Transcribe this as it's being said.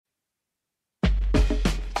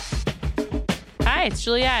Hi, it's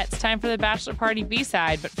Juliet. It's time for the Bachelor Party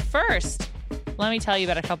B-side. But first, let me tell you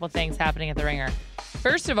about a couple things happening at The Ringer.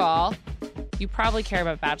 First of all, you probably care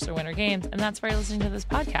about Bachelor Winter Games, and that's why you're listening to this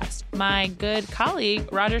podcast. My good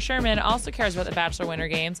colleague, Roger Sherman, also cares about the Bachelor Winter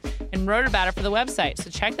Games and wrote about it for the website.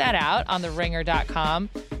 So check that out on theringer.com.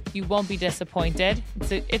 You won't be disappointed.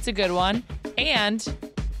 It's a good one. And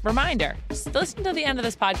reminder, listen to the end of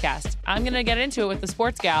this podcast. I'm going to get into it with the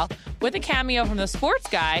sports gal, with a cameo from the sports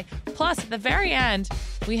guy. Plus, at the very end,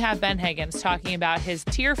 we have Ben Higgins talking about his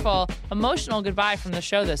tearful, emotional goodbye from the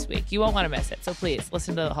show this week. You won't want to miss it, so please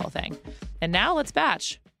listen to the whole thing. And now let's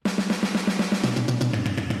batch.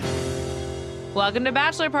 Welcome to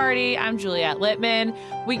Bachelor Party. I'm Juliet Littman.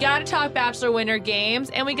 We got to talk Bachelor Winter Games,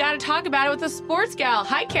 and we got to talk about it with a sports gal.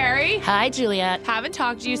 Hi, Carrie. Hi, Juliet. Haven't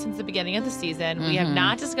talked to you since the beginning of the season. We have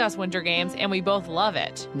not discussed Winter Games, and we both love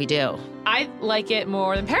it. We do. I like it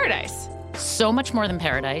more than Paradise. So much more than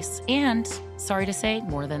Paradise, and, sorry to say,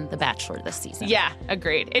 more than The Bachelor this season. Yeah,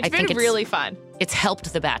 agreed. It's been really fun. It's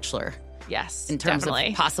helped The Bachelor. Yes, in terms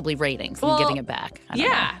definitely. Of possibly ratings and giving it back. I don't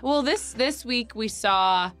know. Well, this week we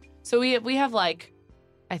saw. So we have like,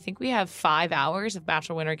 I think we have 5 hours of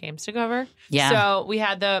Bachelor Winter Games to cover. Yeah. So we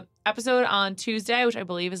had the episode on Tuesday, which I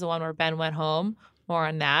believe is the one where Ben went home. More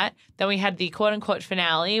on that. Then we had the quote-unquote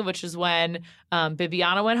finale, which is when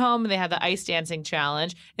Bibiana went home and they had the ice dancing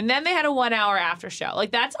challenge. And then they had a 1 hour after show.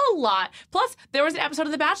 Like, that's a lot. Plus, there was an episode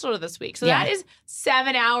of The Bachelor this week. So that is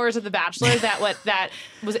 7 hours of The Bachelor that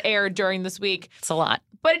was aired during this week. It's a lot.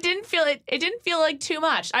 But it didn't feel like too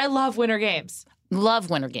much. I love Winter Games. Love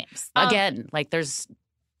Winter Games. Again, like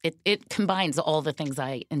it combines all the things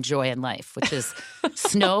I enjoy in life, which is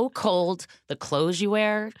snow, cold, the clothes you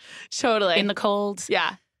wear totally in the cold.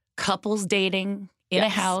 Yeah. Couples dating in a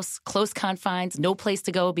house, close confines, no place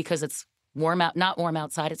to go because it's not warm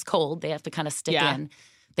outside, it's cold. They have to kind of stick in.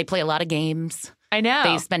 They play a lot of games. I know.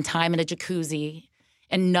 They spend time in a jacuzzi.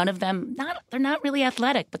 And none of them, they're not really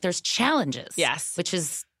athletic, but there's challenges. Yes. Which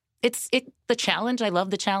is, the challenge. I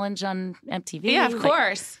love the challenge on MTV. Yeah, of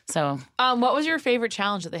course. So. What was your favorite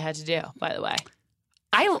challenge that they had to do, by the way?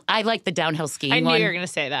 I like the downhill skiing one. I knew you were going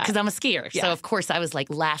to say that. Because I'm a skier. Yeah. So, of course, I was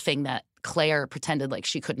like laughing that Claire pretended like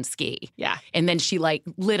she couldn't ski. Yeah. And then she like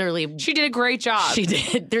literally. She did a great job. She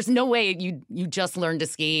did. There's no way you just learned to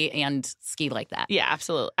ski and ski like that. Yeah,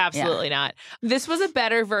 absolutely. Absolutely not. This was a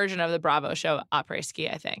better version of the Bravo show, Après Ski,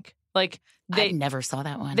 I think. Like I never saw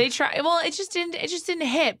that one. They tried. Well, it just didn't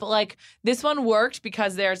hit. But like this one worked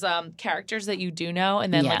because there's characters that you do know,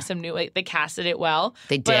 and then like some new. Like, they casted it well.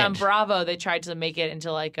 They did. But on Bravo, they tried to make it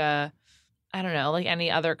into like a, I don't know, like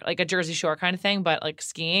any other, like a Jersey Shore kind of thing, but like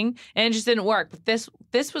skiing, and it just didn't work. But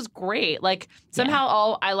this was great. Like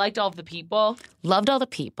somehow I liked all of the people. Loved all the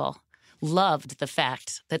people. Loved the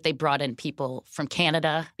fact that they brought in people from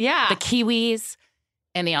Canada. Yeah. The Kiwis.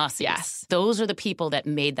 And the Aussies. Yes. Those are the people that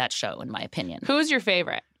made that show, in my opinion. Who's your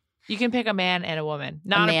favorite? You can pick a man and a woman.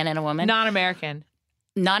 A man and a woman? Non-American.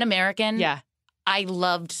 Non-American? Yeah. I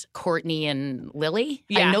loved Courtney and Lily.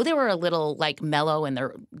 Yeah. I know they were a little, like, mellow and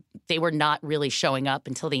they were not really showing up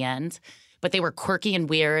until the end. But they were quirky and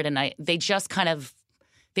weird, and they just kind of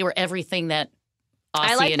 – they were everything that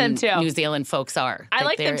Aussie and New Zealand folks are. I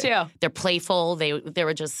like them too. They're playful. They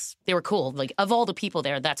were cool. Like, of all the people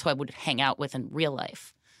there, that's who I would hang out with in real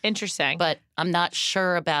life. Interesting. But I'm not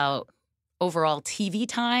sure about overall TV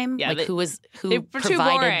time. Yeah, like who they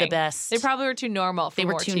provided the best. They probably were too normal for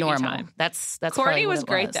more TV time. That's Courtney was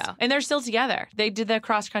great though, and they're still together. They did the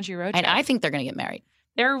cross country road trip. And I think they're going to get married.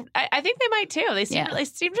 I think they might too. They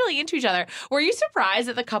seemed really into each other. Were you surprised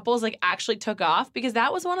that the couples like actually took off? Because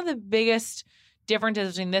that was one of the biggest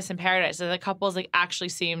differences between this and Paradise. So the couples like actually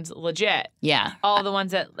seemed legit. Yeah. All the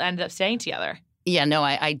ones that ended up staying together. Yeah, no,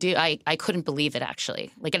 I do. I couldn't believe it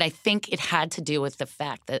actually. Like, and I think it had to do with the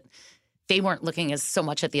fact that they weren't looking as so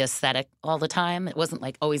much at the aesthetic all the time. It wasn't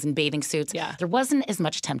like always in bathing suits. Yeah. There wasn't as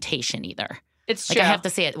much temptation either. It's like, true. I have to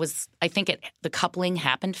say it was. I think the coupling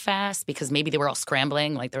happened fast because maybe they were all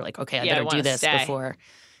scrambling. Like they're like, okay, I better do this before.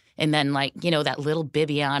 And then like that little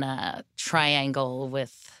Bibiana triangle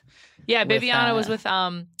with. Yeah, Bibiana was with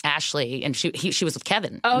Ashley, and she was with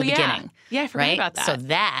Kevin in the beginning. Yeah, I forgot about that. So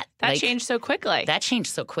that changed so quickly. That changed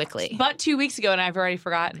so quickly. But 2 weeks ago, and I've already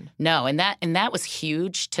forgotten. No, and that was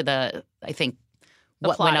huge to I think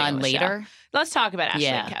what went on later. Show. Let's talk about Ashley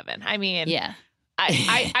and Kevin. I mean, yeah.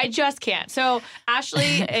 I just can't. So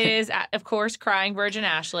Ashley is, of course, crying virgin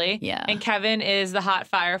Ashley. Yeah. And Kevin is the hot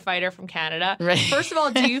firefighter from Canada. Right. First of all,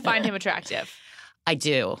 do you find him attractive? I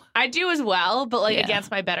do. I do as well, but like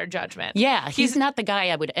against my better judgment. Yeah, he's not the guy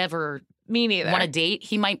I would ever me neither want to date.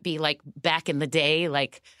 He might be like back in the day,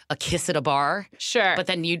 like a kiss at a bar. Sure. But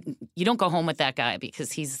then you don't go home with that guy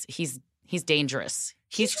because he's dangerous.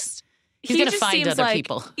 He's going to find other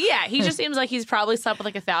people. Yeah, he just seems like he's probably slept with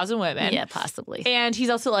like 1,000 women. Yeah, possibly. And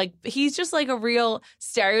he's also like, he's just like a real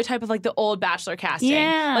stereotype of like the old Bachelor casting.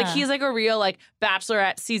 Yeah. Like he's like a real like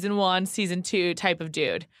Bachelorette season 1, season 2 type of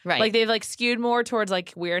dude. Right. Like they've like skewed more towards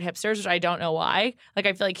like weird hipsters, which I don't know why. Like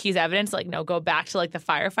I feel like he's evidence like, no, go back to like the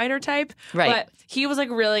firefighter type. Right. But he was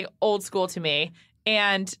like really old school to me.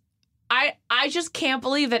 And I just can't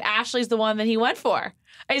believe that Ashley's the one that he went for.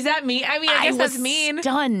 Is that mean? I mean, I guess that's mean.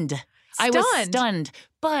 I was stunned.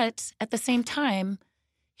 But at the same time,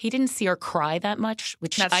 he didn't see her cry that much,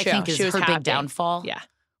 which I think is her big downfall. Yeah.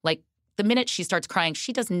 Like the minute she starts crying,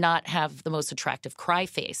 she does not have the most attractive cry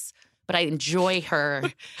face. But I enjoy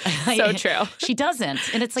her. So true. She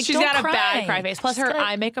doesn't. And it's like, she's got a bad cry face. Plus her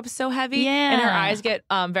eye makake is so heavy. Yeah. And her eyes get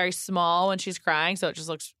very small when she's crying. So it just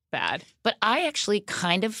looks bad. But I actually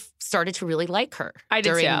kind of started to really like her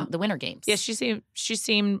during the Winter Games. Yeah, she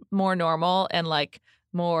seemed more normal and like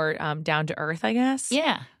more down to earth, I guess.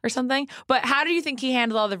 Yeah. Or something. But how do you think he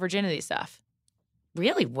handled all the virginity stuff?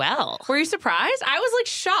 Really well. Were you surprised? I was like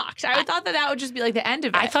shocked. I thought that would just be like the end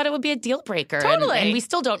of it. I thought it would be a deal breaker. Totally. And we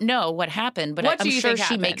still don't know what happened, but I'm sure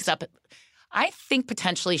she makes up. I think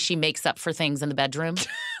potentially she makes up for things in the bedroom,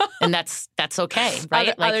 and that's okay,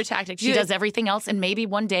 right? Other tactics. She does everything else, and maybe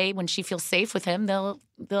one day when she feels safe with him, they'll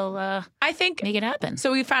I think make it happen.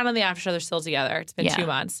 So we found on the after show they're still together. It's been 2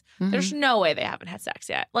 months. Mm-hmm. There's no way they haven't had sex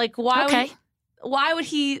yet. Like why? Okay. Why would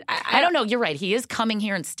he? I don't know. You're right. He is coming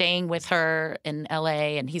here and staying with her in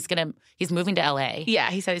L.A. and he's moving to L.A. Yeah,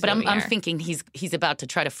 he said he's moving here. I'm thinking he's about to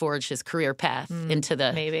try to forge his career path into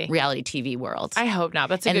the reality TV world. I hope not.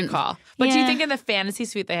 That's a good call. But do you think in the fantasy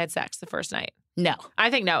suite they had sex the first night? No. I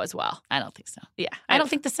think no as well. I don't think so. Yeah. I don't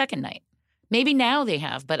think the second night. Maybe now they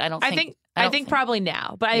have, but I don't think. I think probably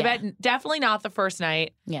now. But I bet definitely not the first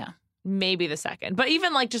night. Yeah. Maybe the second. But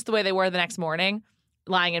even like just the way they were the next morning,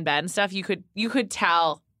 lying in bed and stuff, you could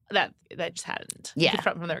tell that just hadn't. Yeah.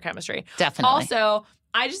 From their chemistry. Definitely. Also,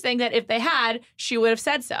 I just think that if they had, she would have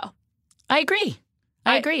said so. I agree.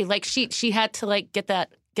 I agree. Like she had to like get that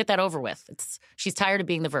over with. She's tired of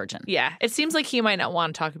being the virgin. Yeah. It seems like he might not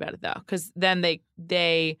want to talk about it though, because then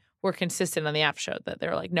they were consistent on the after show that they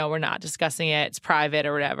were like, no, we're not discussing it. It's private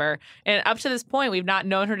or whatever. And up to this point, we've not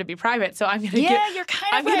known her to be private. So I'm gonna you're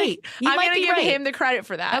kind of right. I'm gonna give him the credit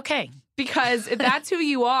for that. Okay. Because if that's who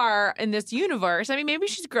you are in this universe, I mean, maybe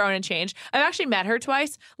she's grown and changed. I've actually met her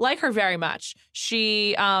twice, like her very much.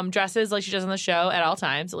 She dresses like she does on the show at all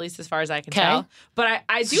times, at least as far as I can tell. But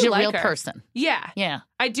I do she's like her. She's a real person. Yeah. Yeah.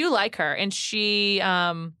 I do like her. And she...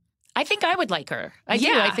 I think I would like her. I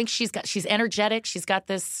do. I think she's energetic. She's got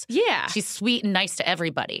this... Yeah. She's sweet and nice to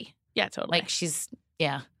everybody. Yeah, totally. Like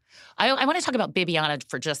yeah. I want to talk about Bibiana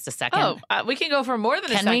for just a second. Oh, we can go for more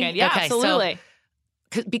than a second. Yeah, okay, absolutely. So,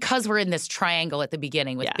 because we're in this triangle at the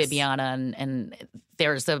beginning with Bibiana and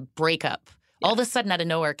there's a breakup. Yes. All of a sudden, out of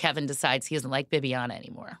nowhere, Kevin decides he doesn't like Bibiana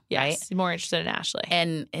anymore. Yes, right? He's more interested in Ashley.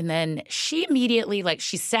 And then she immediately, like,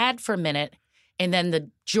 she's sad for a minute. And then the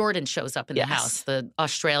Jordan shows up in the house, the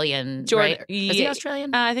Australian, Jordan, right? Is he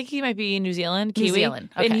Australian? I think he might be New Zealand, Kiwi. New Zealand,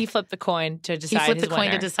 okay. And he flipped the coin to decide He flipped his the coin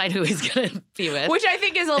winner. to decide who he's going to be with. Which I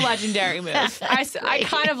think is a legendary move. I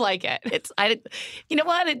kind of like it. You know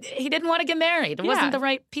what? He didn't want to get married. It wasn't the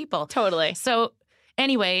right people. Totally. So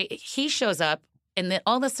anyway, he shows up and then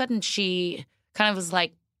all of a sudden she kind of was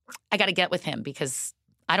like, I got to get with him because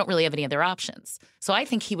I don't really have any other options. So I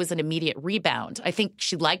think he was an immediate rebound. I think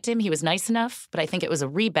she liked him. He was nice enough, but I think it was a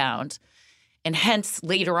rebound. And hence,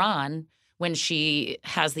 later on, when she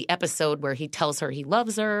has the episode where he tells her he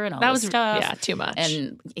loves her and all that stuff. Yeah, too much.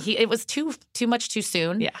 And it was too much too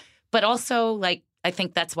soon. Yeah. But also, like, I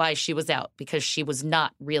think that's why she was out, because she was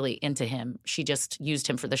not really into him. She just used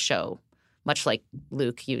him for the show, much like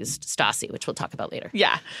Luke used Stassi, which we'll talk about later.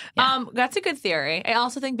 Yeah. That's a good theory. I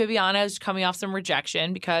also think Bibiana is coming off some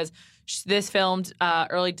rejection because this filmed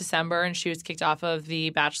early December and she was kicked off of The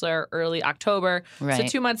Bachelor early October. Right. So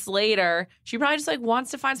 2 months later, she probably just like wants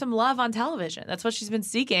to find some love on television. That's what she's been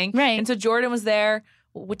seeking. Right. And so Jordan was there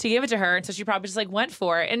to give it to her. And so she probably just like went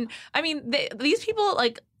for it. And I mean, these people,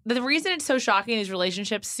 like, the reason it's so shocking these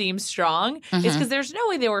relationships seem strong is because there's no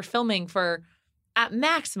way they were filming for at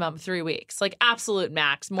maximum 3 weeks, like absolute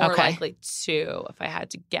max, more likely 2 if I had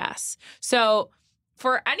to guess. So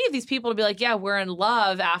for any of these people to be like, yeah, we're in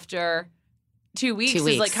love after 2 weeks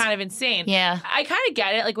is like kind of insane. Yeah. I kind of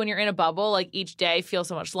get it. Like when you're in a bubble, like each day feels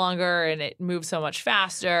so much longer and it moves so much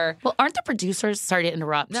faster. Well, aren't the producers, sorry to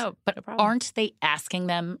interrupt, no problem. Aren't they asking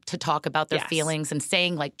them to talk about their feelings and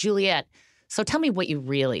saying like, Juliette, so tell me what you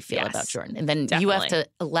really feel about Jordan. And then you have to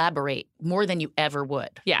elaborate more than you ever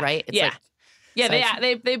would. Yeah. Right? It's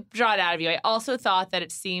they draw it out of you. I also thought that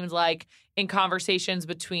it seemed like in conversations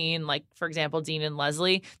between, like, for example, Dean and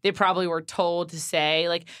Leslie, they probably were told to say,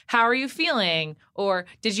 like, how are you feeling? Or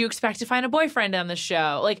did you expect to find a boyfriend on the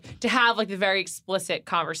show? Like, to have, like, the very explicit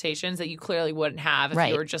conversations that you clearly wouldn't have if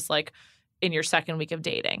you were just, like, in your second week of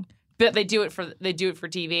dating. But they do it for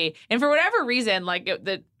TV. And for whatever reason, like,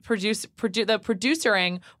 the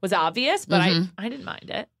producering was obvious, but I didn't mind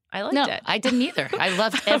it. I liked it. I didn't either. I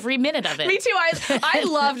loved every minute of it. Me too. I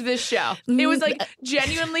loved this show. It was like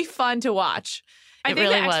genuinely fun to watch. I think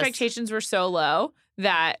the expectations were so low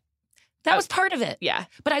that was part of it. Yeah.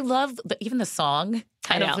 But I love even the song.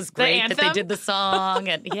 Kind of was great that they did the song.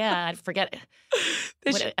 And I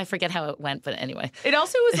forget how it went, but anyway. It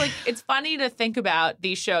also was like, it's funny to think about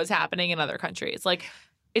these shows happening in other countries. Like,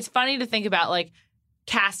 it's funny to think about, like,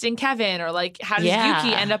 casting Kevin or like how does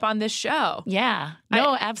Yuki end up on this show? Yeah.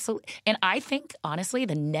 No, absolutely. And I think, honestly,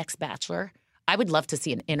 the next Bachelor, I would love to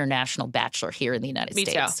see an international Bachelor here in the United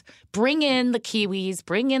States. Too. Bring in the Kiwis,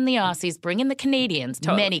 bring in the Aussies, bring in the Canadians.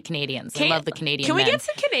 Totally. Many Canadians. I love the Canadian Can we men. get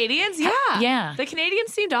some Canadians? Yeah. Yeah. The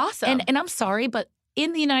Canadians seemed awesome. And I'm sorry, but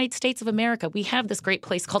in the United States of America, we have this great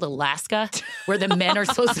place called Alaska where the men are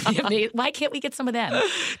supposed to be amazing. Why can't we get some of them?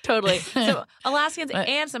 Totally. So Alaskans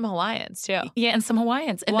and some Hawaiians too. Yeah, and some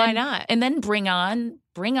Hawaiians. And Why not? And then bring on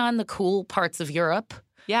the cool parts of Europe.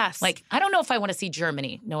 Yes. Like, I don't know if I want to see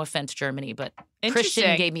Germany. No offense, Germany, but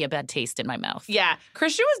Christian gave me a bad taste in my mouth. Yeah.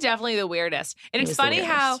 Christian was definitely the weirdest. And it's funny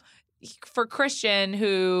how for Christian,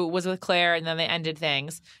 who was with Claire and then they ended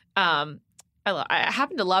things, I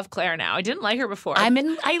happen to love Claire now. I didn't like her before. I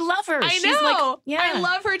love her. She's know. I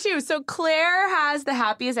love her too. So Claire has the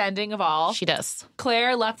happiest ending of all. She does.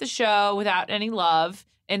 Claire left the show without any love.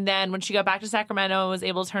 And then when she got back to Sacramento and was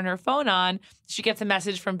able to turn her phone on, she gets a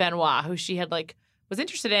message from Benoit, who she had was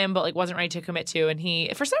interested in, but wasn't ready to commit to. And he,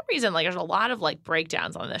 for some reason, there's a lot of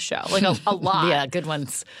breakdowns on this show, a lot. Yeah, good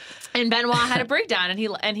ones. And Benoit had a breakdown,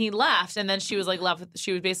 and he left, and then she was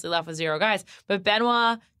basically left with 0 guys. But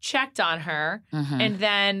Benoit checked on her, and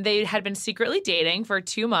then they had been secretly dating for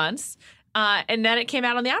 2 months. And then it came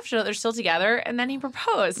out on the after show that they're still together, and then he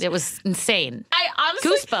proposed. It was insane. I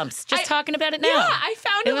honestly goosebumps just talking about it now. Yeah, I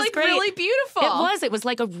found it great. Really beautiful. It was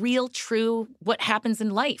like a real, true what happens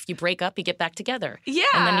in life. You break up, you get back together. Yeah,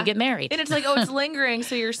 and then you get married. And it's it's lingering,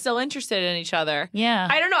 so you're still interested in each other. Yeah,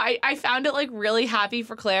 I don't know. I found it really happy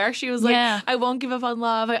for Claire. She was I won't give up on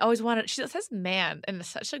love. I always wanted. She says man in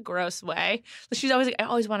such a gross way. She's always I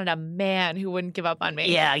always wanted a man who wouldn't give up on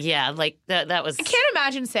me. Yeah. Like that was. I can't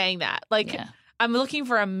imagine saying that. I'm looking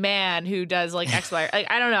for a man who does X, Y.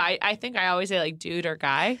 I don't know. I think I always say dude or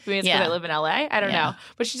guy. Maybe it's because I live in LA. I don't know.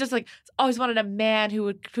 But she's just always wanted a man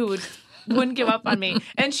who wouldn't give up on me.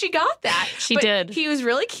 And she got that. She did. He was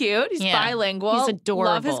really cute. He's bilingual. He's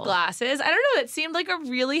adorable. Love his glasses. I don't know. It seemed like a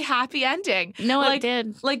really happy ending. No, it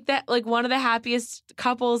did. One of the happiest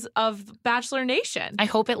couples of Bachelor Nation. I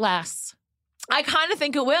hope it lasts. I kind of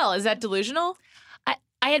think it will. Is that delusional?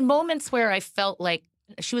 I had moments where I felt like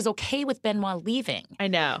she was okay with Benoit leaving. I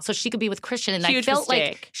know. So she could be with Christian. And Huge I felt mistake.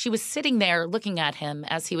 like she was sitting there looking at him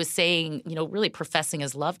as he was saying, really professing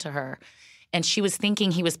his love to her. And she was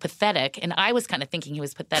thinking he was pathetic. And I was kind of thinking he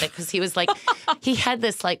was pathetic because he was he had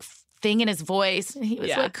this thing in his voice. And he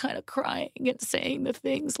was kind of crying and saying the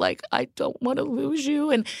things I don't want to lose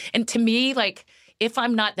you. And to me, if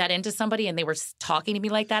I'm not that into somebody and they were talking to me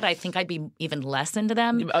like that, I think I'd be even less into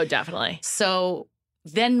them. Oh, definitely. So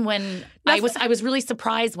then when I was really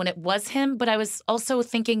surprised when it was him, but I was also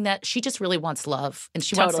thinking that she just really wants love and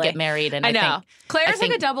she wants to get married. And I know. Claire's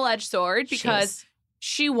a double-edged sword because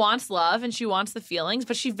she wants love and she wants the feelings,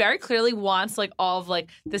 but she very clearly wants all of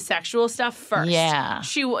the sexual stuff first. Yeah,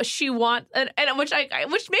 she wants and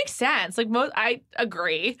which makes sense. I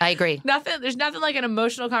agree. I agree. There's nothing like an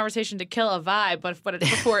emotional conversation to kill a vibe, but it's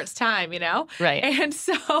before it's time, Right. And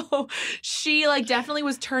so she definitely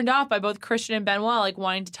was turned off by both Christian and Benoit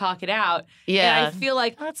wanting to talk it out. Yeah, and I feel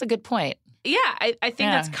that's a good point. Yeah, I think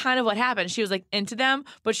that's kind of what happened. She was into them,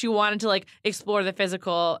 but she wanted to explore the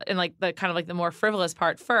physical and the kind of the more frivolous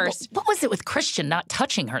part first. What was it with Christian not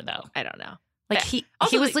touching her though? I don't know. Like he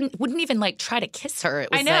wouldn't even like try to kiss her. It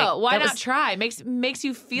was I know. Like, why not try? Makes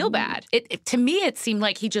you feel bad. To me, it seemed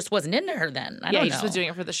like he just wasn't into her then. I don't know. He just was doing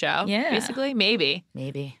it for the show. Yeah, basically, maybe.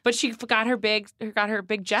 But she got her big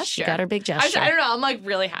gesture. She got her big gesture. I don't know. I'm like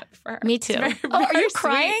really happy for her. Me too. Very, are you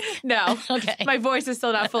crying? No. Okay. My voice is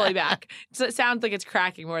still not fully back, so it sounds like it's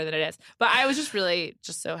cracking more than it is. But I was just really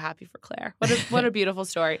so happy for Claire. What a beautiful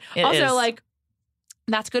story. Also, is. Like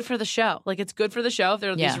that's good for the show. Like it's good for the show if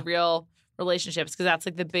there are these real relationships because that's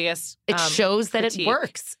like the biggest it shows that critique. It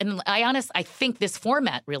works. And I think this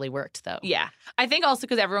format really worked though. Yeah. I think also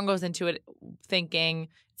because everyone goes into it thinking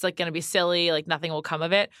it's like going to be silly, like nothing will come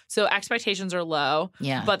of it. So expectations are low,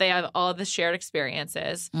 but they have all the shared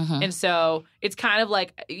experiences. Mm-hmm. And so it's kind of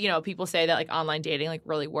like, people say that like online dating like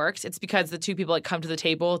really works. It's because the two people like come to the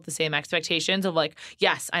table with the same expectations of like,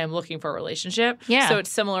 yes, I am looking for a relationship. Yeah. So it's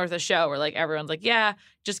similar with the show where like everyone's like, yeah,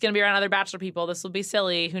 just going to be around other Bachelor people. This will be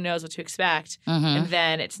silly. Who knows what to expect? Mm-hmm. And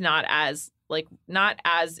then it's not as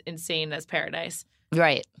insane as Paradise.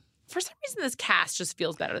 Right. For some reason, this cast just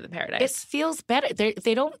feels better than Paradise. It feels better.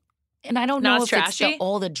 They don't, and I don't know if trashy. It's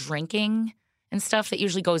all the drinking and stuff that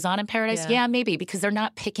usually goes on in Paradise. Yeah, maybe because they're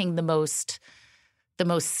not picking the most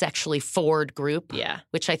sexually forward group. Yeah,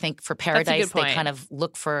 which I think for Paradise they kind of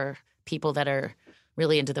look for people that are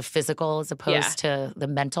really into the physical as opposed to the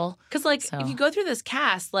mental. Because if you go through this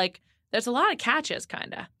cast, like. There's a lot of catches,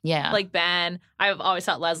 kind of. Yeah. Like Ben. I've always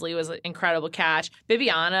thought Leslie was an incredible catch.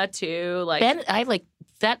 Bibiana, too. Like Ben, I like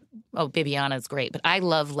that. Oh, Bibiana is great. But I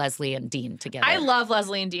love Leslie and Dean together. I love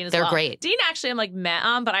Leslie and Dean as well. They're great. Dean, actually, I'm like met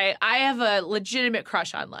on, but I have a legitimate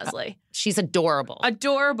crush on Leslie. She's adorable.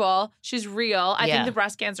 Adorable. She's real. I think the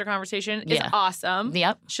breast cancer conversation is awesome.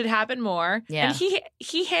 Yep. Should happen more. Yeah. And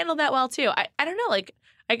he handled that well, too. I don't know, like.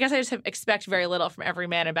 I guess I just expect very little from every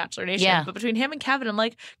man in Bachelor Nation. Yeah. But between him and Kevin, I'm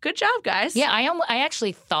like, good job, guys. Yeah, I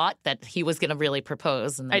actually thought that he was going to really really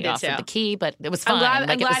and then he offered the key, but it was fine.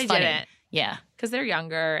 I'm glad he didn't. Yeah. Because they're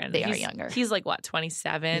younger. And they are younger. He's like, what,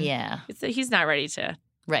 27? Yeah. He's not ready to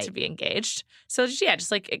be engaged. So, just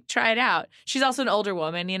like try it out. She's also an older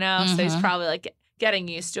woman, so he's probably like getting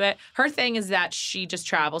used to it. Her thing is that she just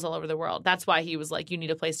travels all over the world. That's why he was like, you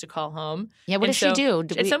need a place to call home. Yeah, what does she do?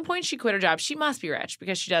 At some point, she quit her job. She must be rich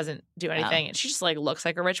because she doesn't do anything. And she just like looks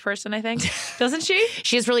like a rich person, I think. Doesn't she?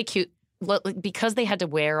 She is really cute. Well, because they had to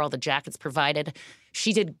wear all the jackets provided,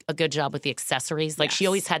 she did a good job with the accessories. Like she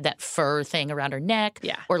always had that fur thing around her neck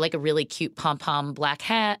or like a really cute pom-pom black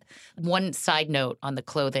hat. One side note on the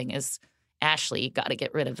clothing is Ashley, you got to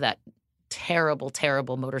get rid of that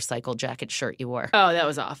terrible motorcycle jacket shirt you wore. Oh, that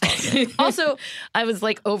was awful. Also, I was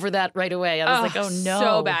like over that right away. I was like, oh no.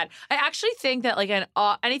 So bad. I actually think that like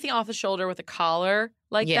anything off the shoulder with a collar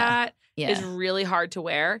like that is really hard to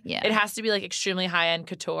wear. Yeah. It has to be like extremely high-end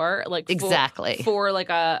couture. Like for like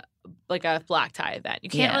a black tie event. You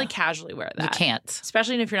can't really casually wear that. You can't.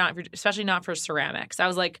 Especially not for ceramics. I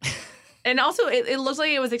was like and also, it looks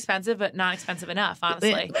like it was expensive, but not expensive enough,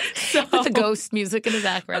 honestly. With the Ghost music in the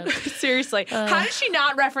background. Seriously. How did she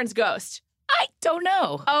not reference Ghost? I don't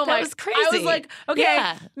know. Oh, that was crazy. I was like,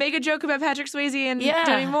 okay, make a joke about Patrick Swayze and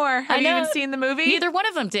Demi Moore. Have you even seen the movie? Neither one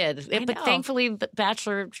of them did. But thankfully, the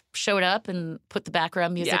Bachelor showed up and put the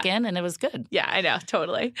background music in, and it was good. Yeah, I know.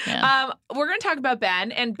 Totally. Yeah. We're going to talk about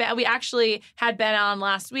Ben. And Ben, we actually had Ben on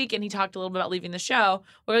last week, and he talked a little bit about leaving the show.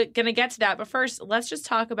 We're going to get to that. But first, let's just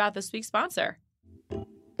talk about this week's sponsor.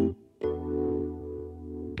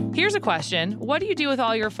 Here's a question. What do you do with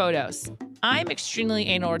all your photos? I'm extremely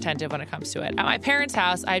anal retentive when it comes to it. At my parents'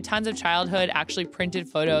 house, I have tons of childhood actually printed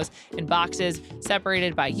photos in boxes,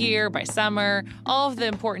 separated by year, by summer, all of the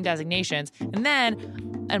important designations. And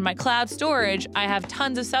then in my cloud storage, I have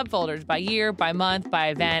tons of subfolders by year, by month, by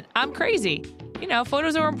event. I'm crazy.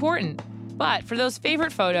 Photos are important. But for those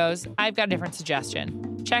favorite photos, I've got a different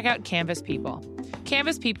suggestion. Check out Canvas People.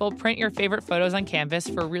 Canvas People print your favorite photos on canvas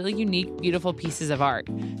for really unique, beautiful pieces of art.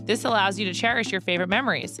 This allows you to cherish your favorite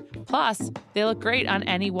memories. Plus, they look great on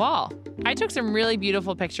any wall. I took some really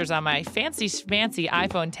beautiful pictures on my fancy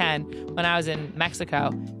iPhone 10 when I was in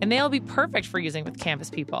Mexico, and they'll be perfect for using with Canvas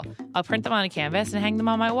People. I'll print them on a canvas and hang them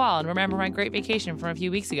on my wall and remember my great vacation from a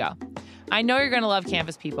few weeks ago. I know you're going to love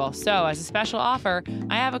Canvas People, so as a special offer,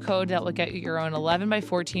 I have a code that will get you your own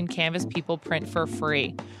 11x14 Canvas People print for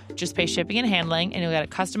free. Just pay shipping and handling, and you'll get a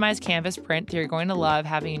customized canvas print that you're going to love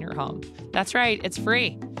having in your home. That's right, it's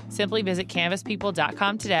free. Simply visit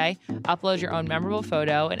canvaspeople.com today, upload your own memorable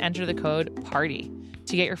photo, and enter the code PARTY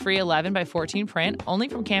to get your free 11x14 print only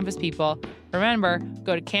from Canvas People. Remember,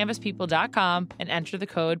 go to canvaspeople.com and enter the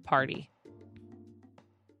code PARTY.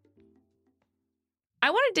 I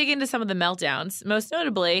want to dig into some of the meltdowns, most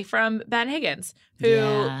notably from Ben Higgins, who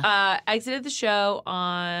exited the show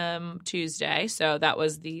on Tuesday. So that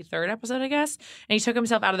was the third episode, I guess. And he took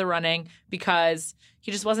himself out of the running because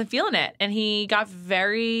he just wasn't feeling it. And he got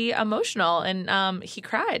very emotional and he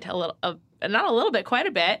cried a little, not a little bit, quite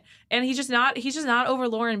a bit. And he's just not over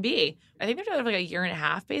Lauren B. I think they're together for like a year and a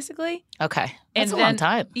half, basically. Okay. That's a long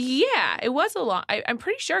time. Yeah, it was a long. I'm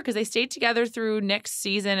pretty sure because they stayed together through Nick's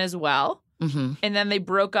season as well. Mm-hmm. And then they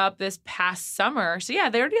broke up this past summer. So yeah,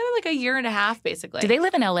 they were together like a year and a half, basically. Did they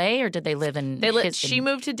live in LA or did they live in? She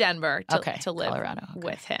moved to Denver to live Colorado.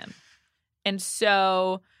 With him, and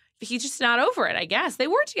so he's just not over it. I guess they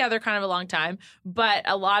were together kind of a long time, but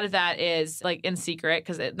a lot of that is like in secret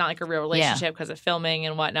because it's not like a real relationship because of filming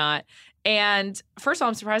and whatnot. And first of all,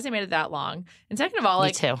 I'm surprised they made it that long, and second of all,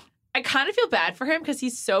 like Me too. I kind of feel bad for him because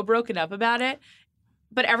he's so broken up about it.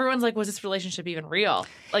 But everyone's like, was this relationship even real?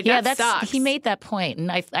 Like, that sucks. He made that point,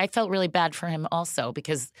 and I felt really bad for him also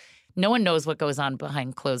because no one knows what goes on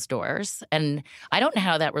behind closed doors, and I don't know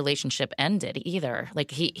how that relationship ended either.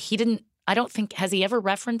 Like he didn't. I don't think has he ever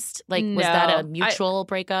referenced like was that a mutual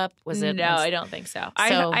breakup? Was it? No, I don't think so.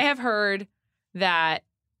 I have heard that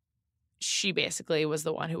she basically was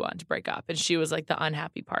the one who wanted to break up, and she was like the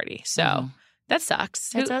unhappy party. So. That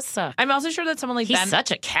sucks. It does suck. I'm also sure that someone like he's Ben... such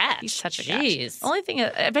a catch. He's such a catch. Only thing,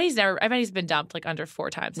 I bet he's been dumped like under 4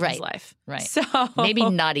 times in his life. Right. So maybe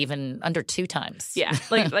not even under 2 times. Yeah.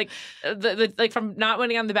 Like from not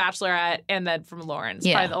winning on The Bachelorette and then from Lauren's.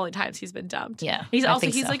 Probably the only times he's been dumped. Yeah. He's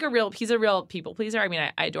like a real people pleaser. I mean,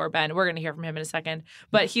 I adore Ben. We're gonna hear from him in a second.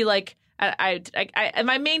 But he like and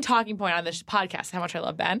my main talking point on this podcast is how much I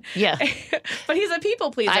love Ben. Yeah. But he's a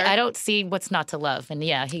people pleaser. I don't see what's not to love. And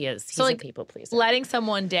yeah, he is. He's a people pleaser. Letting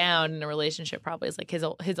someone down in a relationship probably is like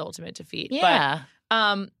his ultimate defeat. Yeah.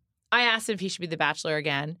 But I asked him if he should be the Bachelor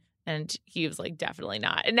again. And he was like, definitely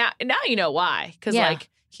not. And now you know why. Because like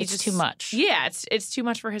it's too much. Yeah, it's too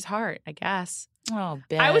much for his heart, I guess. Oh,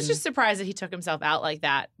 Ben. I was just surprised that he took himself out like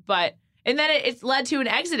that. And then it led to an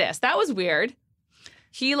exodus. That was weird.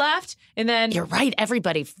 He left, and then... You're right.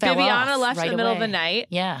 Everybody fell Bibiana off left right in the middle away. of the night.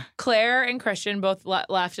 Yeah. Claire and Christian both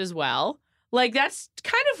left as well. Like, that's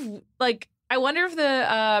kind of, like... I wonder if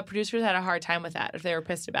the producers had a hard time with that, if they were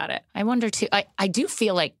pissed about it. I wonder, too. I do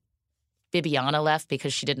feel like Bibiana left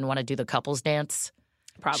because she didn't want to do the couples dance.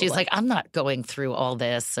 Probably. She's like, I'm not going through all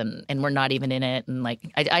this, and we're not even in it. And, like,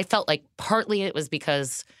 I felt like partly it was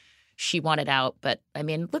because... she wanted out, but I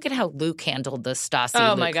mean, look at how Luke handled the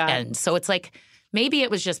Stassi end. So it's like maybe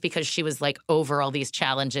it was just because she was like over all these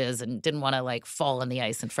challenges and didn't want to like fall on the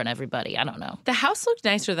ice in front of everybody. I don't know. The house looked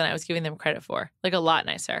nicer than I was giving them credit for, like a lot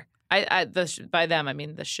nicer. By them, I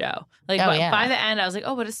mean the show. Like by the end, I was like,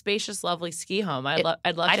 oh, what a spacious, lovely ski home. I'd love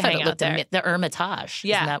to hang out there. The Hermitage.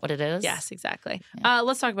 Yeah. Isn't that what it is? Yes, exactly. Yeah.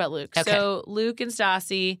 Let's talk about Luke. Okay. So Luke and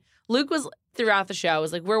Stassi. Luke was throughout the show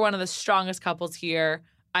was like, we're one of the strongest couples here.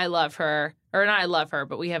 I love her. Or not I love her,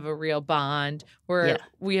 but we have a real bond.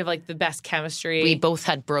 We have like the best chemistry. We both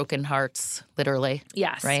had broken hearts, literally.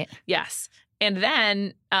 Yes. Right? Yes. And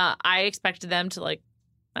then I expected them to like,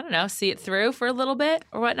 I don't know, see it through for a little bit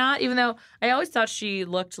or whatnot, even though I always thought she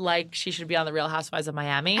looked like she should be on The Real Housewives of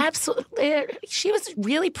Miami. Absolutely. She was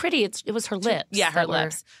really pretty. It was her lips. Yeah, her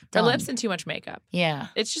lips. Her lips and too much makeup. Yeah.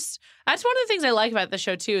 It's just, that's one of the things I like about the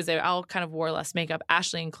show, too, is they all kind of wore less makeup,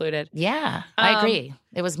 Ashley included. Yeah, I agree.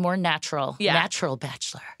 It was more natural. Yeah. Natural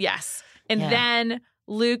Bachelor. Yes. And then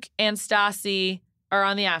Luke and Stassi are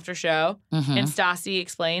on the after show, and Stassi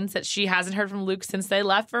explains that she hasn't heard from Luke since they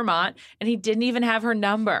left Vermont, and he didn't even have her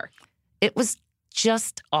number. It was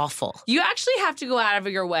just awful. You actually have to go out of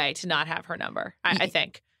your way to not have her number, I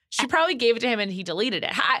think. She probably gave it to him and he deleted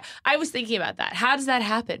it. I was thinking about that. How does that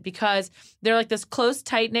happen? Because they're like this close,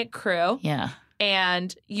 tight-knit crew. Yeah.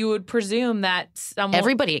 And you would presume that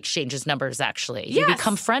everybody exchanges numbers, actually. You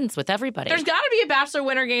become friends with everybody. There's got to be a Bachelor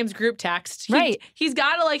Winter Games group text. Right. He's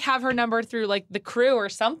got to, like, have her number through, like, the crew or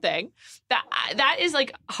something. That is,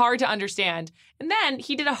 like, hard to understand. And then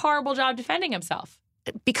he did a horrible job defending himself.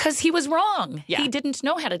 Because he was wrong. Yeah. He didn't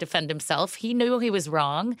know how to defend himself. He knew he was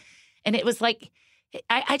wrong. And it was like...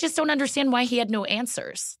 I just don't understand why he had no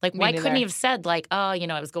answers. Like, why couldn't he have said, like, oh,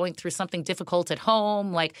 I was going through something difficult at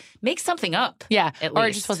home. Like, make something up. Yeah. Or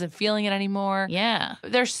I just wasn't feeling it anymore. Yeah.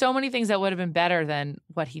 There's so many things that would have been better than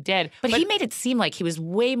what he did. But he made it seem like he was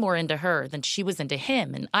way more into her than she was into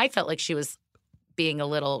him. And I felt like she was being a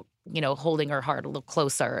little, holding her heart a little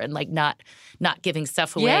closer and, like, not giving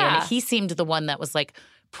stuff away. Yeah. And he seemed the one that was, like,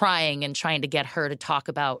 prying and trying to get her to talk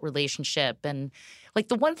about relationship. And like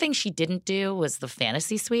the one thing she didn't do was the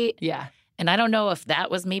fantasy suite. Yeah. And I don't know if that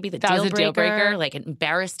was maybe the deal breaker. Deal breaker. Like it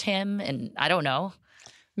embarrassed him and I don't know.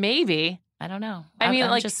 Maybe. I don't know. I mean, I'm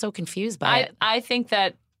like, just so confused by it. I think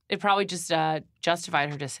that it probably just justified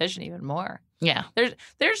her decision even more. Yeah.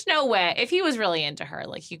 There's no way. If he was really into her,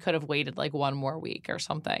 like, he could have waited like one more week or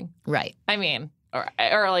something. Right. I mean, or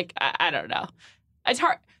like, I don't know.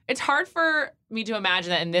 It's hard for me to imagine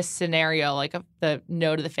that in this scenario, like the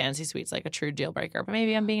no to the fantasy suite's like a true deal breaker. But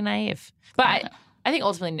maybe I'm being naive. But I think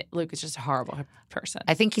ultimately Luke is just a horrible person.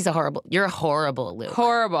 I think you're a horrible Luke.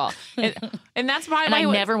 Horrible. And that's why I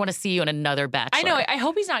never want to see you in another Bachelor. I know. I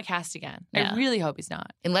hope he's not cast again. Yeah. I really hope he's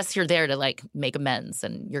not. Unless you're there to like make amends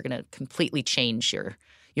and you're going to completely change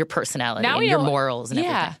your personality and your morals and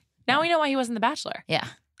everything. Now we know why he wasn't the Bachelor. Yeah.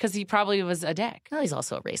 Because he probably was a dick. Well, he's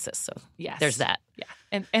also a racist, so yes. There's that.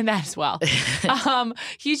 Yeah, and that as well.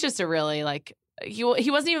 He's just a really, like, he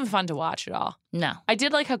wasn't even fun to watch at all. No. I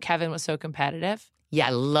did like how Kevin was so competitive. Yeah, I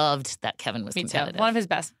loved that Kevin was competitive. Too. One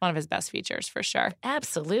of his best features, for sure.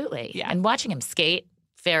 Absolutely. Yeah. And watching him skate,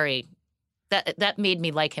 that made me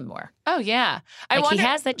like him more. Oh, yeah. He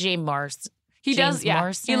has that James Marsden. He does, yeah.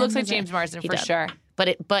 Marsden, he looks like James Marsden for sure.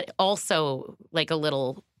 But also like a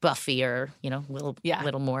little buffier,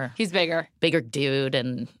 little more. He's bigger dude,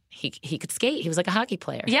 and he could skate. He was like a hockey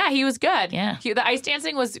player. Yeah, he was good. Yeah, the ice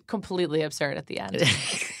dancing was completely absurd at the end.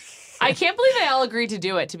 I can't believe they all agreed to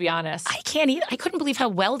do it, to be honest. I can't either. I couldn't believe how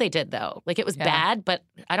well they did, though. Like, it was bad, but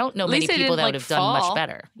I don't know many people that would have done much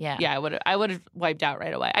better. Yeah, I would have wiped out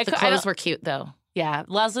right away. The clothes were cute, though. Yeah,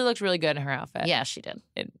 Leslie looked really good in her outfit. Yeah, she did.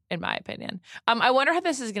 In my opinion. I wonder how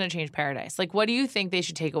this is going to change Paradise. Like, what do you think they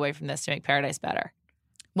should take away from this to make Paradise better?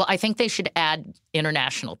 Well, I think they should add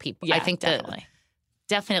international people. Yeah, I think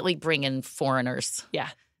definitely bring in foreigners. Yeah.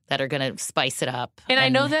 That are going to spice it up. And I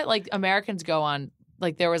know that, like, Americans go on,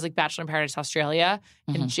 like, there was, like, Bachelor in Paradise Australia,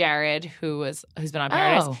 and Jared, who's been on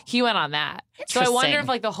Paradise, he went on that. So I wonder if,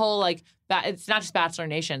 like, the whole, like, it's not just Bachelor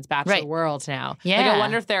Nation, it's Bachelor World now. Yeah. Like, I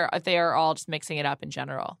wonder if they are all just mixing it up in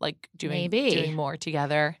general, like doing more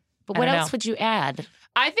together. But what else would you add?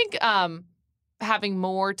 I think having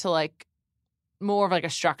more of like a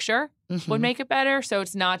structure would make it better. So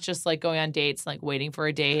it's not just like going on dates, like waiting for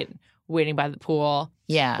a date, waiting by the pool.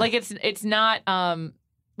 Yeah. Like it's not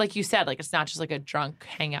like you said, like it's not just like a drunk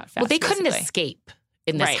hangout fest. Well, they couldn't basically escape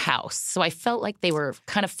in this house. So I felt like they were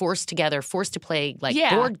kind of forced together, forced to play like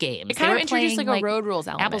board games. It kind of introduced like a road rules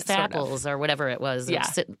element. Apples to apples or whatever it was. Yeah.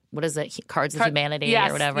 What is it? Cards of Humanity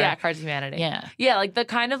or whatever. Yeah, Cards of Humanity. Yeah. Yeah, like the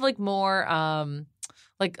kind of like more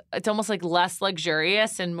like it's almost like less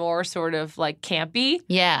luxurious and more sort of like campy.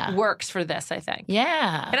 Yeah. Works for this, I think.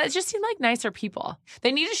 Yeah. And it just seemed like nicer people.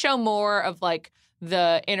 They need to show more of like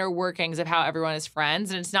the inner workings of how everyone is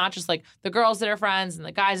friends. And it's not just like the girls that are friends and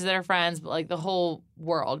the guys that are friends, but like the whole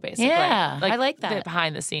world, basically. Yeah, I like that.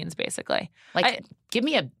 Behind the scenes, basically. Like, give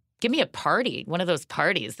me a party, one of those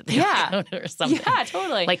parties that they go to or something. Yeah,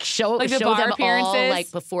 totally. Like show like them all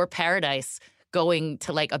like before Paradise going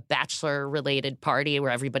to like a Bachelor-related party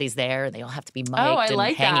where everybody's there and they all have to be mic'd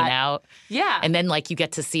and hanging out. Yeah. And then like you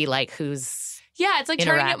get to see like who's it's like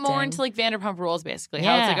turning it more into like Vanderpump Rules, basically.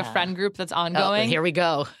 How it's like a friend group that's ongoing. Oh, here we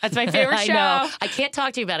go. That's my favorite show. I know. I can't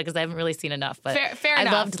talk to you about it because I haven't really seen enough. But fair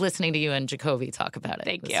enough. I loved listening to you and Jacoby talk about it.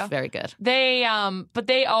 Thank you. It was very good. They, but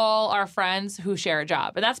they all are friends who share a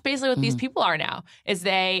job, and that's basically what these people are now. Is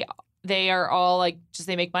they are all like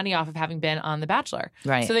they make money off of having been on The Bachelor,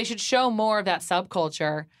 right? So they should show more of that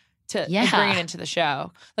subculture to bring it into the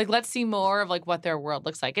show. Like, let's see more of like what their world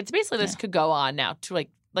looks like. It's basically this could go on now to like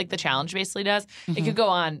the challenge basically does. It could go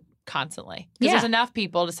on constantly because there's enough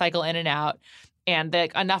people to cycle in and out, and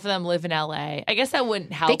enough of them live in LA. I guess that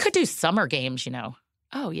wouldn't help. They could do summer games,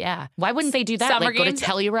 Oh yeah, why wouldn't they do that? Summer like games? Go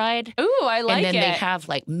to Telluride. Ooh, I like it. And then they have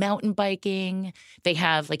like mountain biking. They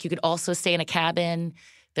have like you could also stay in a cabin.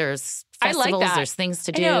 There's festivals. I like that. There's things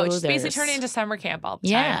to do. I know, it's basically turning into summer camp all the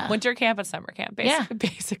time. Yeah. Winter camp and summer camp,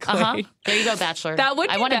 basically. There you go, Bachelor. That would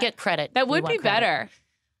I want to get credit. That would be better.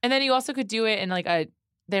 And then you also could do it in like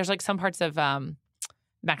there's like some parts of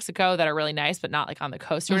Mexico that are really nice, but not like on the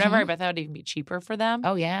coast or whatever. I bet that would even be cheaper for them.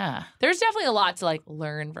 Oh, yeah. There's definitely a lot to like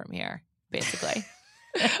learn from here, basically.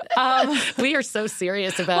 We are so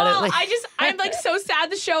serious about it. Like, I'm like so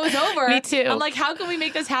sad the show is over. Me too. I'm like, how can we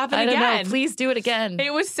make this happen I don't again? know. Please do it again.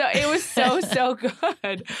 It was so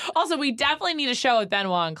good. Also, we definitely need a show with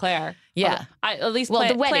Benoit and Claire. Yeah. At least the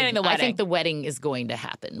wedding. Planning the wedding. I think the wedding is going to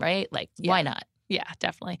happen, right? Like, why not? Yeah,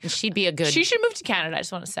 definitely. And she'd be a good... She should move to Canada, I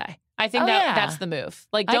just want to say. I think that's the move.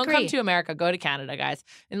 Like, don't come to America. Go to Canada, guys.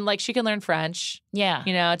 And, like, she can learn French. Yeah.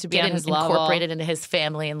 To be on his level. Incorporated into his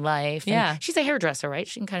family and life. Yeah. And she's a hairdresser, right?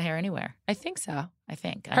 She can cut hair anywhere. I think so. I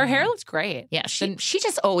think. Her hair looks great. Yeah. She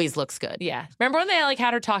just always looks good. Yeah. Remember when they, like,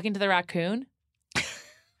 had her talking to the raccoon?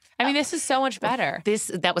 I mean, this is so much better.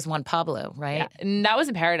 That was Juan Pablo, right? Yeah. And that was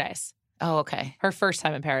in Paradise. Oh, okay. Her first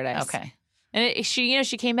time in Paradise. Okay. And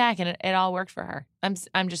she came back and it all worked for her. I'm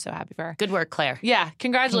just so happy for her. Good work, Claire. Yeah,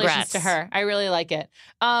 congratulations to her. I really like it.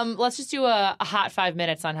 Let's just do a hot 5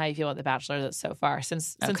 minutes on how you feel about The Bachelor so far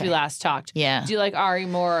since we last talked. Yeah. Do you like Ari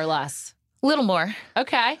more or less? A little more.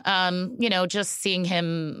 Okay. Just seeing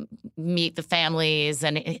him meet the families,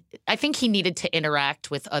 and I think he needed to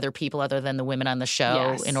interact with other people other than the women on the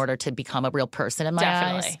show in order to become a real person in my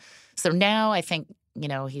eyes. So now I think,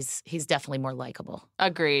 he's definitely more likable.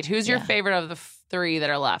 Agreed. Who's your favorite of the three that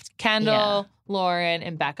are left? Kendall, Lauren,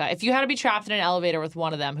 and Becca. If you had to be trapped in an elevator with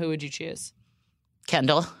one of them, who would you choose?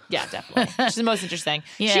 Kendall. Yeah, definitely. She's the most interesting.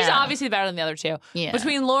 Yeah. She's obviously better than the other two. Yeah.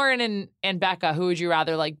 Between Lauren and Becca, who would you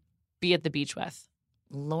rather be at the beach with?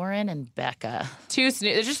 Lauren and Becca. There's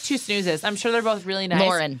just two snoozes. I'm sure they're both really nice.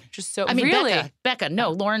 Lauren. Just so really? Becca. No,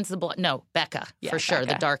 Lauren's Becca, for sure.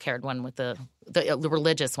 Becca. The dark-haired one with the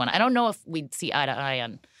religious one. I don't know if we'd see eye to eye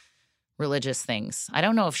on religious things. I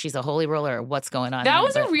don't know if she's a holy roller or what's going on. That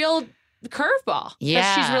was a real curveball. Yeah.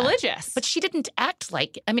 That she's religious. But she didn't act I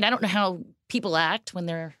don't know how people act when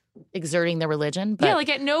they're exerting their religion. But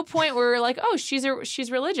yeah, at no point were we like, oh, she's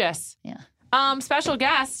religious. Yeah. Special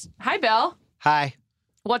guest. Hi, Bill. Hi.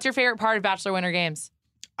 What's your favorite part of Bachelor Winter Games?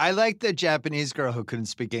 I like the Japanese girl who couldn't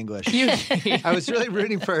speak English. Yuki. I was really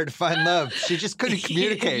rooting for her to find love. She just couldn't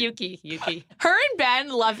communicate. Yuki. Her and Ben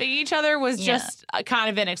loving each other was just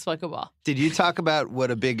kind of inexplicable. Did you talk about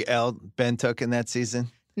what a big L Ben took in that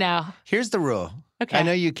season? No. Here's the rule. Okay. I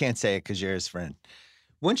know you can't say it because you're his friend.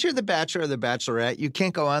 Once you're the Bachelor or the Bachelorette, you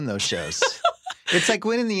can't go on those shows. It's like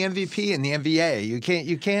winning the MVP in the NBA.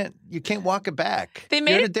 You can't walk it back. You're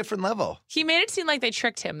at a different level. He made it seem like they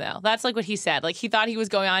tricked him, though. That's what he said. He thought he was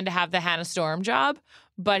going on to have the Hannah Storm job,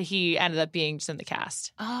 but he ended up being just in the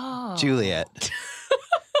cast. Oh. Juliet.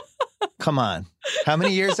 Come on. How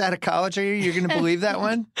many years out of college are you? You're going to believe that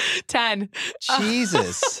one? 10.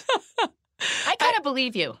 Jesus. I kind of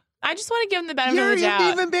believe you. I just want to give him the benefit of the doubt. You're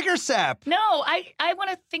an even bigger sap. No, I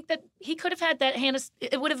want to think that he could have had that Hannah.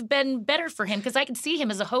 It would have been better for him because I could see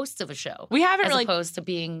him as a host of a show. We haven't as opposed to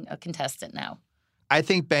being a contestant now. I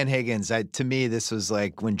think Ben Higgins. To me, this was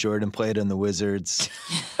like when Jordan played on the Wizards.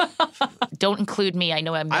 Don't include me. I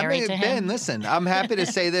know I'm married to him. Ben, listen, I'm happy to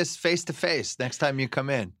say this face to face next time you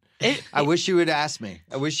come in. I wish you would ask me.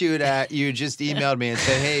 I wish you would. You just emailed me and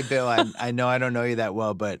said, "Hey, Bill, I know I don't know you that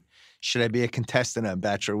well, but should I be a contestant on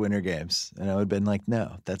Bachelor Winter Games?" And I would have been like,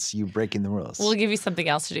 "No, that's you breaking the rules." We'll give you something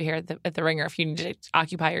else to do here at the Ringer if you need to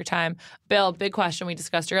occupy your time. Bill, big question we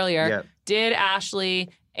discussed earlier. Yep. Did Ashley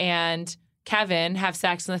and Kevin have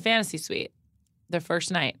sex in the fantasy suite their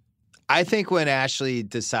first night? I think when Ashley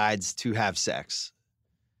decides to have sex,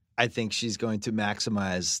 I think she's going to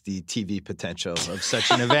maximize the TV potential of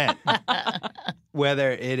such an event.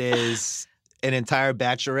 Whether it is an entire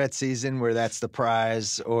Bachelorette season where that's the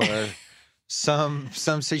prize, or so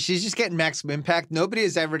she's just getting maximum impact. Nobody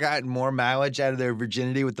has ever gotten more mileage out of their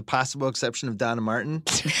virginity, with the possible exception of Donna Martin.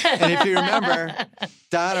 And if you remember,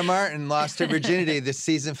 Donna Martin lost her virginity this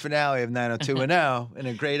season finale of 90210 in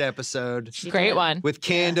a great episode. Great one. With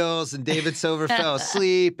candles, and David Silver fell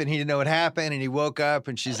asleep and he didn't know what happened, and he woke up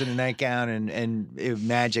and she's in a nightgown and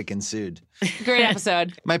magic ensued. Great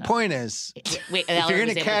episode. My point is, Wait, if you're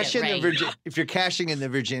going to cash in if you're cashing in the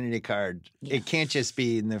virginity card, it can't just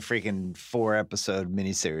be in the freaking 4-episode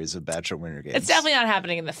miniseries of Bachelor Winter Games. It's definitely not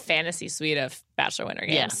happening in the fantasy suite of Bachelor Winter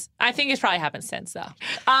Games. Yeah. I think it's probably happened since, though.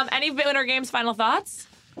 Any Winter Games final thoughts?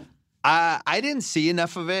 I didn't see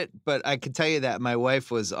enough of it, but I can tell you that my wife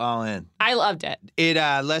was all in. I loved it. It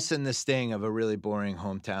lessened the sting of a really boring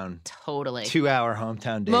hometown. Totally. 2-hour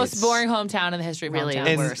hometown dates. Most boring hometown in the history of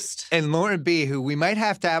hometown. Worst. And Lauren B., who we might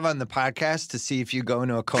have to have on the podcast to see if you go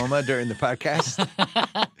into a coma during the podcast.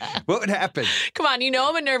 What would happen? Come on,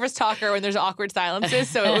 I'm a nervous talker when there's awkward silences,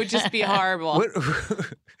 so it would just be horrible.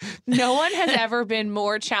 No one has ever been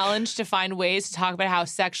more challenged to find ways to talk about how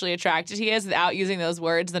sexually attracted he is without using those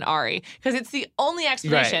words than Ari. Because it's the only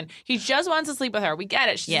explanation. Right. He just wants to sleep with her. We get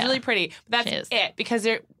it. She's really pretty. But that's it. Because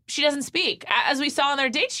she doesn't speak. As we saw on their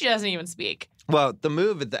date, she doesn't even speak. Well, the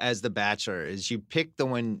move as the Bachelor is you pick the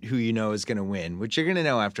one who you know is going to win, which you're going to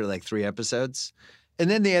know after like 3 episodes. And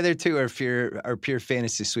then the other 2 are pure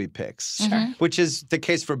fantasy suite picks, which is the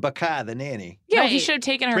case for Becca, the nanny. Yeah, he should have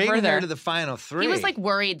taken her Bringing further. her to the final 3. He was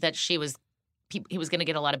worried that she was he was going to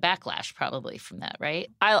get a lot of backlash probably from that, right?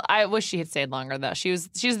 I wish she had stayed longer though. She was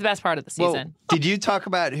the best part of the season. Well, did you talk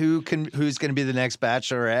about who's going to be the next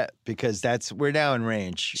Bachelorette? Because we're now in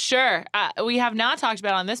range. Sure. We have not talked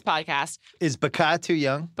about it on this podcast. Is Baka too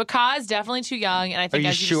young? Baka is definitely too young, and I think,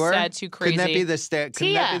 as you sure? said, too crazy. Couldn't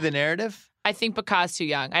that be the narrative? I think Baka's too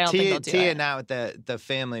young. I don't think they'll do it. Tia now with the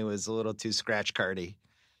family was a little too scratch cardy.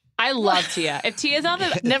 I love Tia. If Tia's on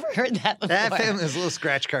the never heard that before. That family is a little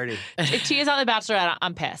scratch cardy. If Tia's on the Bachelorette,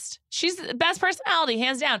 I'm pissed. She's the best personality,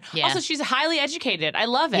 hands down. Yeah. Also, she's highly educated. I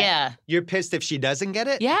love it. Yeah. You're pissed if she doesn't get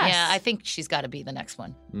it? Yes. Yeah, I think she's got to be the next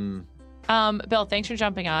one. Bill, thanks for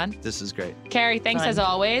jumping on. This is great. Carrie, thanks as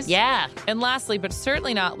always. Yeah. And lastly, but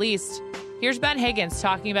certainly not least, here's Ben Higgins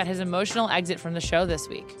talking about his emotional exit from the show this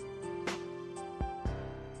week.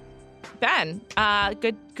 Ben,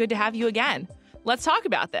 good to have you again. Let's talk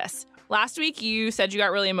about this. Last week, you said you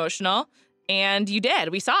got really emotional, and you did.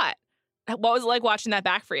 We saw it. What was it like watching that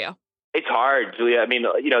back for you? It's hard, Julia. I mean,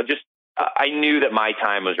 I knew that my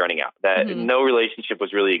time was running out, that no relationship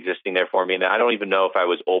was really existing there for me, and I don't even know if I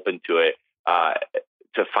was open to it,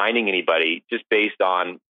 to finding anybody, just based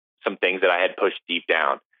on some things that I had pushed deep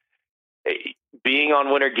down. Being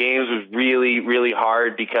on Winter Games was really, really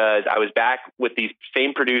hard because I was back with these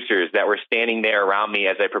same producers that were standing there around me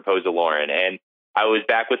as I proposed to Lauren, and I was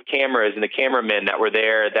back with cameras and the cameramen that were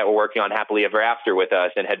there that were working on Happily Ever After with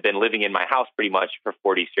us and had been living in my house pretty much for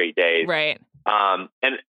 40 straight days. Right.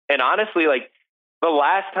 And honestly, like the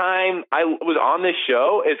last time I was on this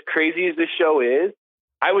show, as crazy as this show is,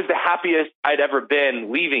 I was the happiest I'd ever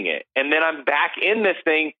been leaving it. And then I'm back in this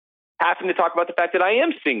thing having to talk about the fact that I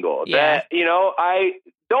am single, that, I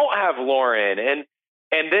don't have Lauren. And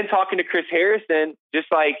then talking to Chris Harrison,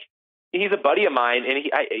 just like, he's a buddy of mine, and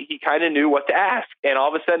he kind of knew what to ask. And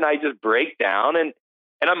all of a sudden I just break down, and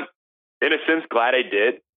I'm in a sense glad I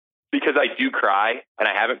did, because I do cry, and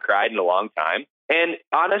I haven't cried in a long time. And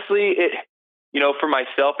honestly, for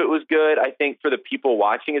myself, it was good. I think for the people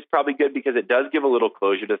watching, it's probably good because it does give a little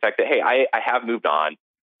closure to the fact that, hey, I have moved on.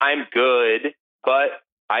 I'm good, but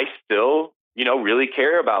I still, really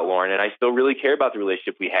care about Lauren, and I still really care about the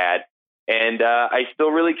relationship we had. And I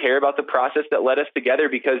still really care about the process that led us together,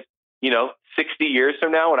 because 60 years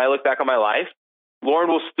from now, when I look back on my life, Lauren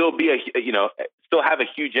will still be still have a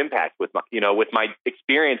huge impact with my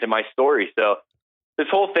experience and my story. So this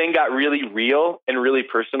whole thing got really real and really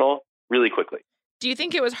personal really quickly. Do you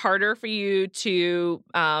think it was harder for you to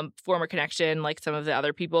form a connection like some of the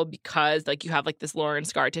other people because like you have like this Lauren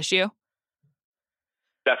scar tissue?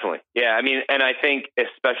 Definitely. Yeah. I mean, and I think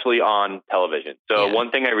especially on television. So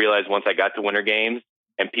one thing I realized once I got to Winter Games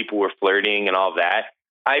and people were flirting and all of that,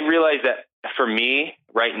 I realized that for me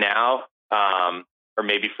right now, or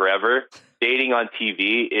maybe forever, dating on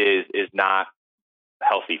TV is not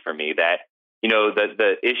healthy for me. That,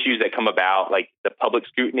 the issues that come about, like the public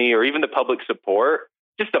scrutiny or even the public support,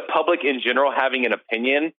 just the public in general having an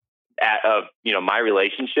opinion of my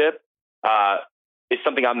relationship, is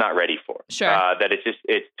something I'm not ready for. Sure. That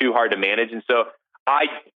it's too hard to manage. And so I,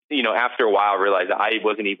 after a while realized that I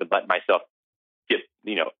wasn't even letting myself get,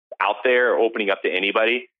 out there or opening up to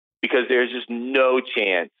anybody, because there's just no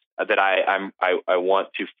chance that I want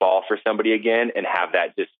to fall for somebody again and have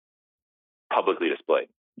that just publicly displayed.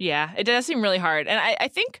 Yeah, it does seem really hard. And I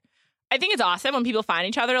think it's awesome when people find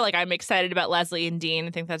each other. Like, I'm excited about Leslie and Dean.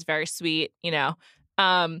 I think that's very sweet,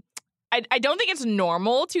 I don't think it's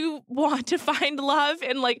normal to want to find love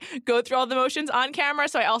and like go through all the motions on camera.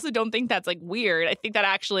 So I also don't think that's like weird. I think that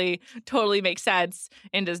actually totally makes sense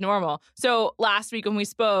and is normal. So last week when we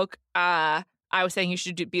spoke, I was saying you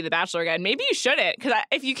should be the Bachelor again. Maybe you shouldn't, because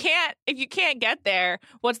if you can't get there,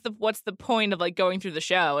 what's the point of like going through the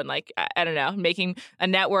show and like I don't know, making a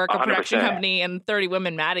network, a 100%. Production company, and 30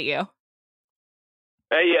 women mad at you?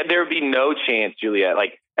 Yeah, there would be no chance, Juliet.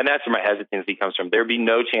 Like. And that's where my hesitancy comes from. There would be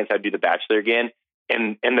no chance I'd be the Bachelor again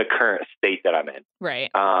in the current state that I'm in. Right.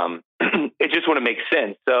 It just wouldn't make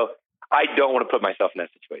sense. So I don't want to put myself in that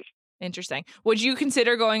situation. Interesting. Would you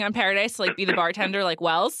consider going on Paradise to like be the bartender like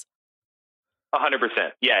Wells?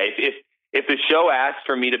 100%. Yeah. If the show asked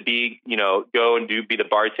for me to be, go and be the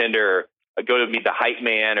bartender or go to be the hype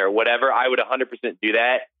man or whatever, I would 100% do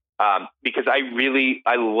that. Because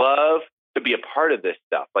I love to be a part of this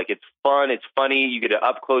stuff. Like, it's fun, it's funny. You get an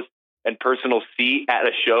up close and personal seat at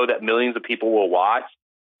a show that millions of people will watch.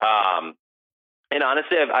 And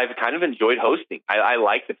honestly, I've kind of enjoyed hosting. I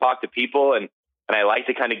like to talk to people and I like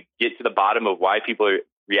to kind of get to the bottom of why people are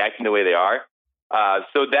reacting the way they are.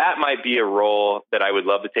 So that might be a role that I would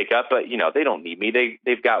love to take up, but they don't need me.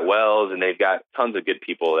 They've got Wells and they've got tons of good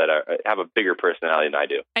people that have a bigger personality than I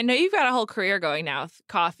do. I know you've got a whole career going now with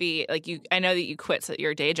coffee. I know that you quit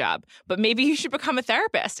your day job, but maybe you should become a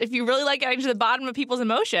therapist if you really like getting to the bottom of people's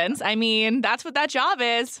emotions. I mean, that's what that job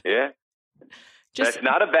is. Yeah. That's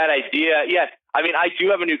not a bad idea. Yes. I mean, I do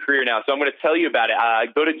have a new career now, so I'm going to tell you about it.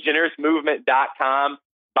 Go to generousmovement.com,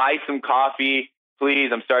 buy some coffee.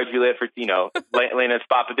 Please, I'm sorry to be late for, laying in a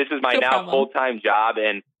spot, but this is my now full-time job,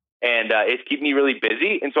 and it's keeping me really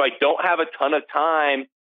busy. And so I don't have a ton of time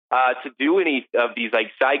to do any of these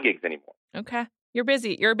like side gigs anymore. Okay. You're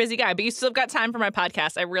busy. You're a busy guy, but you still have got time for my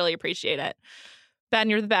podcast. I really appreciate it. Ben,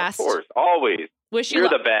 you're the best. Of course. Always. You're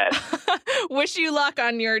the best. Wish you luck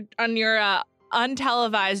on your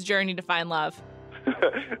untelevised journey to find love.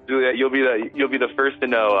 Julia, you'll be the first to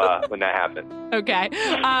know when that happens. Okay.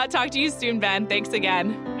 Talk to you soon, Ben. Thanks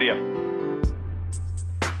again. See ya.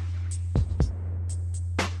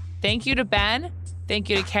 Thank you to Ben. Thank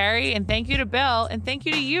you to Carrie. And thank you to Bill. And thank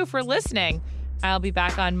you to you for listening. I'll be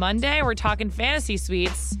back on Monday. We're talking fantasy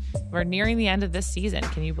suites. We're nearing the end of this season.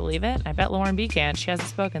 Can you believe it? I bet Lauren B can't. She hasn't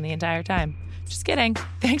spoken the entire time. Just kidding.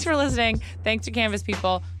 Thanks for listening. Thanks to Canvas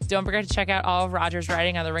people. Don't forget to check out all of Roger's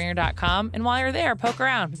writing on TheRinger.com. And while you're there, poke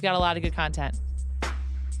around. We've got a lot of good content.